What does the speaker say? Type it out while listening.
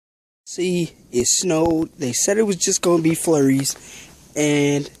See, it snowed. They said it was just going to be flurries.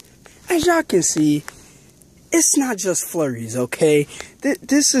 And as y'all can see, it's not just flurries, okay?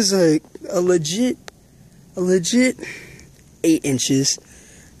 This is a legit 8 inches.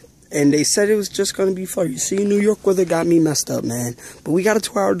 And they said it was just going to be flurries. See, New York weather got me messed up, man. But we got a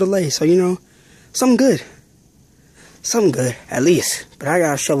 2-hour delay, so, you know, something good. Something good, at least. But I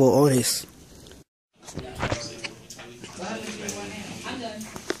got to shovel all this.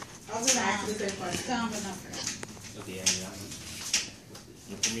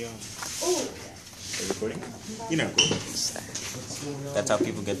 Recording? You're not recording. That's how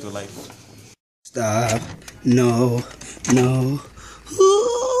people get through life. Stop. No.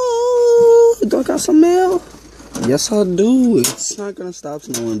 Ooh, do I got some mail? Yes, I do. It's not gonna stop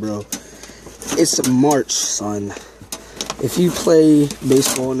snowing, bro. It's March, son. If you play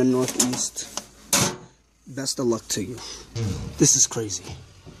baseball in the Northeast, best of luck to you. This is crazy.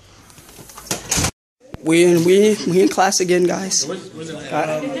 We in class again, guys. What's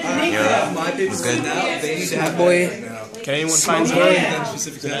good? My boy. Can anyone find me?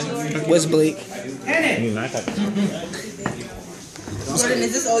 Where's Blake?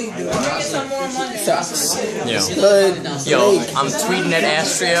 Is this all you do? Yo, I'm tweeting at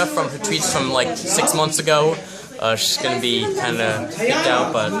Astria from her tweets from like 6 months ago. She's gonna be kind of kicked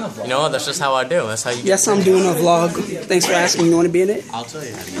out, but you know, that's just how I do. That's how you. Yes, I'm doing a vlog. Thanks for asking. You want to be in it? I'll tell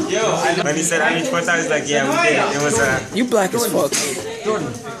you. When he said I need 4 times, like, yeah, we did it. It was You black as fuck.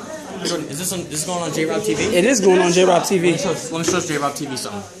 Jordan, is this going on J-Rob TV? It is going on J-Rob TV. Let me show J-Rob TV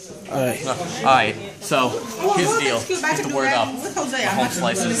something. Alright. So, here's the deal. Just the word up. The home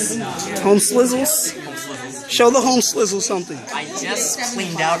slices. Home slizzles? Show the home slizzle something. I just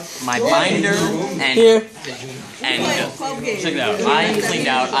cleaned out my binder and... Here. And check it out. I cleaned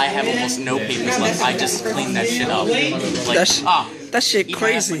out. I have almost no papers left. I just cleaned that shit up. Like, that shit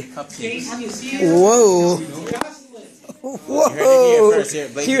crazy. Cupcakes. Whoa. Whoa.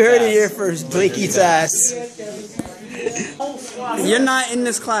 You heard it here first. Blake eats ass. You're not in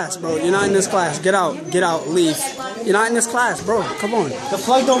this class, bro. You're not in this class. Get out. Get out. Leave. You're not in this class, bro. Come on. the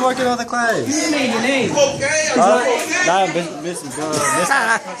plug don't work in all the class.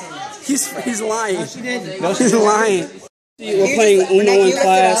 He's lying. He's lying. We're playing Uno in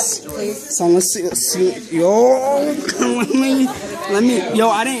class. So let's see. Yo, let me. Yo,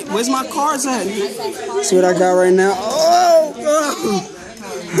 I didn't. Where's my cards at? See what I got right now? Oh.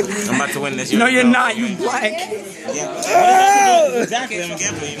 I'm about to win this. No, you're not. You black. Yeah. Exactly. I'm a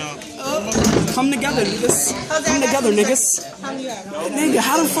gambler, you know. Come together, niggas. Come together, niggas. Nigga,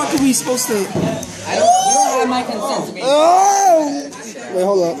 how the fuck are we supposed to? You don't have my consent to be. Oh! Wait,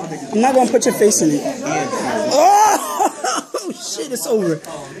 hold up. I'm not gonna put your face in it. Oh! Shit, it's over.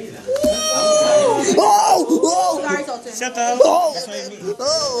 Oh! Sorry, Sultan. Shut up.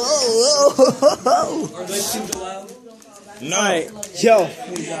 No. Alright, yo,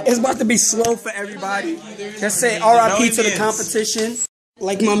 it's about to be slow for everybody. Just say RIP to the competition.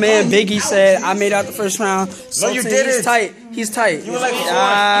 Like my man Biggie said, I made out the first round. No, you didn't. He's tight. He's tight. You were like,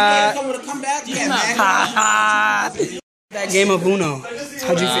 that game of Uno.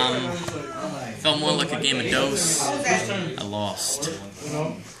 How'd you feel? Felt more like a game of Dose. I lost.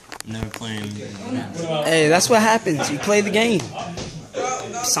 Never playing. Hey, that's what happens. You play the game.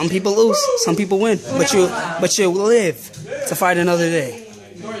 Some people lose, some people win, but you live to fight another day,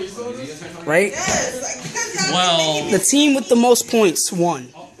 right? Well, the team with the most points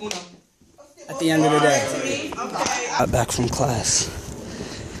won at the end of the day. I'm back from class.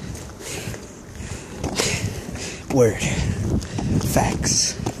 Word.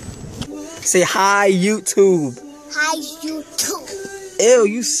 Facts. Say hi, YouTube. Hi, YouTube. Ew,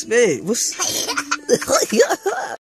 you spit. What's